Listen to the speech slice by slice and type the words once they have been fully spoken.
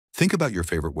Think about your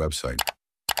favorite website.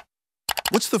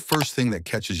 What's the first thing that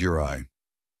catches your eye?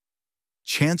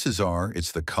 Chances are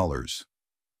it's the colors.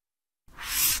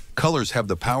 Colors have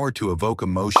the power to evoke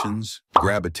emotions,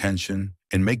 grab attention,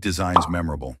 and make designs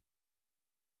memorable.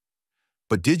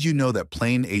 But did you know that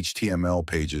plain HTML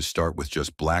pages start with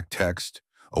just black text,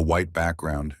 a white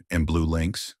background, and blue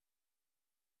links?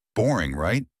 Boring,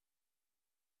 right?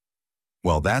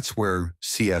 Well, that's where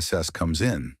CSS comes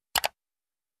in.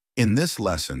 In this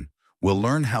lesson, we'll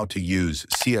learn how to use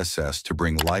CSS to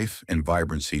bring life and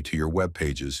vibrancy to your web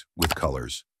pages with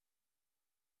colors.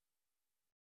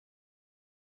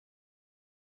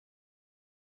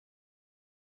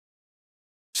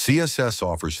 CSS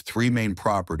offers three main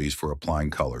properties for applying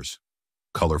colors: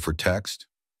 color for text,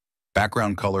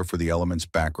 background color for the element's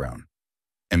background,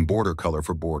 and border color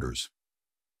for borders.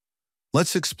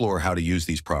 Let's explore how to use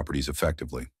these properties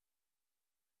effectively.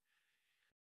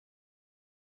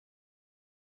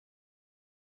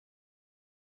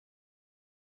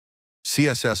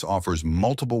 CSS offers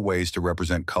multiple ways to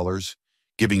represent colors,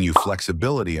 giving you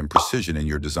flexibility and precision in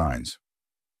your designs.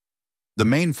 The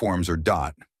main forms are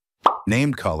dot,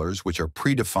 named colors, which are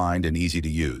predefined and easy to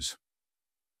use;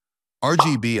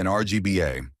 RGB and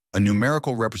RGBA, a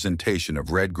numerical representation of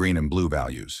red, green, and blue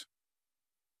values;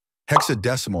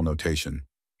 hexadecimal notation,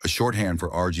 a shorthand for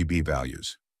RGB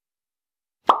values;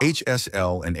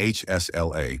 HSL and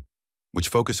HSLA, which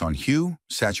focus on hue,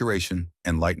 saturation,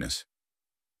 and lightness;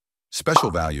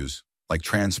 special values, like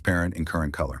transparent and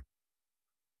current color.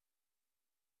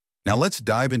 Now let's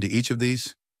dive into each of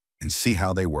these and see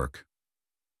how they work.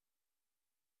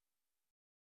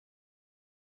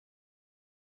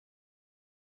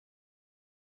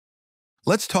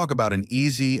 Let's talk about an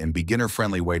easy and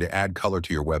beginner-friendly way to add color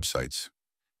to your websites: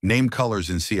 named colors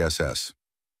in CSS.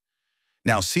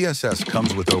 Now, CSS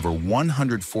comes with over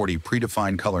 140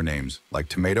 predefined color names like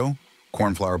tomato,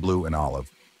 cornflower blue, and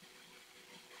olive.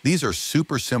 These are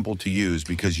super simple to use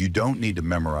because you don't need to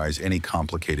memorize any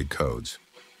complicated codes.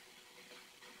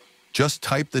 Just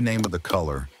type the name of the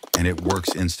color and it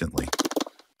works instantly.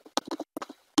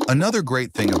 Another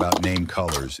great thing about named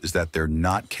colors is that they're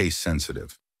not case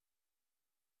sensitive.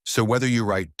 So whether you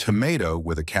write tomato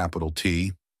with a capital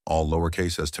T, all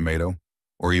lowercase as tomato,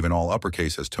 or even all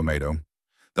uppercase as tomato,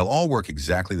 they'll all work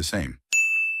exactly the same.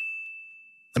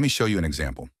 Let me show you an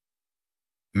example.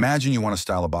 Imagine you want to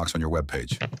style a box on your web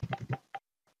page.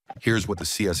 Here's what the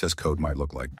CSS code might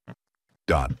look like.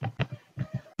 Dot.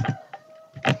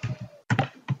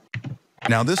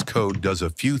 Now this code does a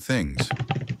few things.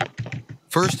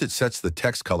 First, it sets the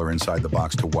text color inside the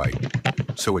box to white,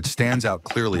 so it stands out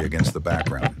clearly against the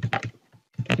background.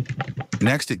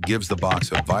 Next, it gives the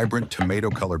box a vibrant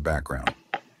tomato-colored background.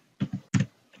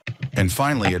 And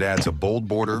finally, it adds a bold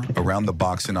border around the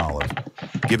box in olive,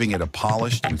 giving it a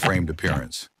polished and framed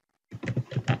appearance.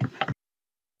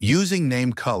 Using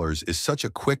named colors is such a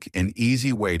quick and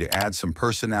easy way to add some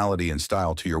personality and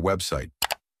style to your website.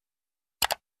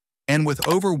 And with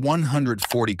over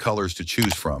 140 colors to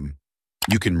choose from,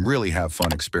 you can really have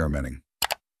fun experimenting.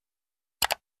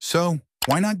 So,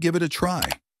 why not give it a try?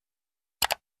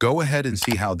 Go ahead and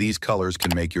see how these colors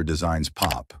can make your designs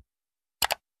pop.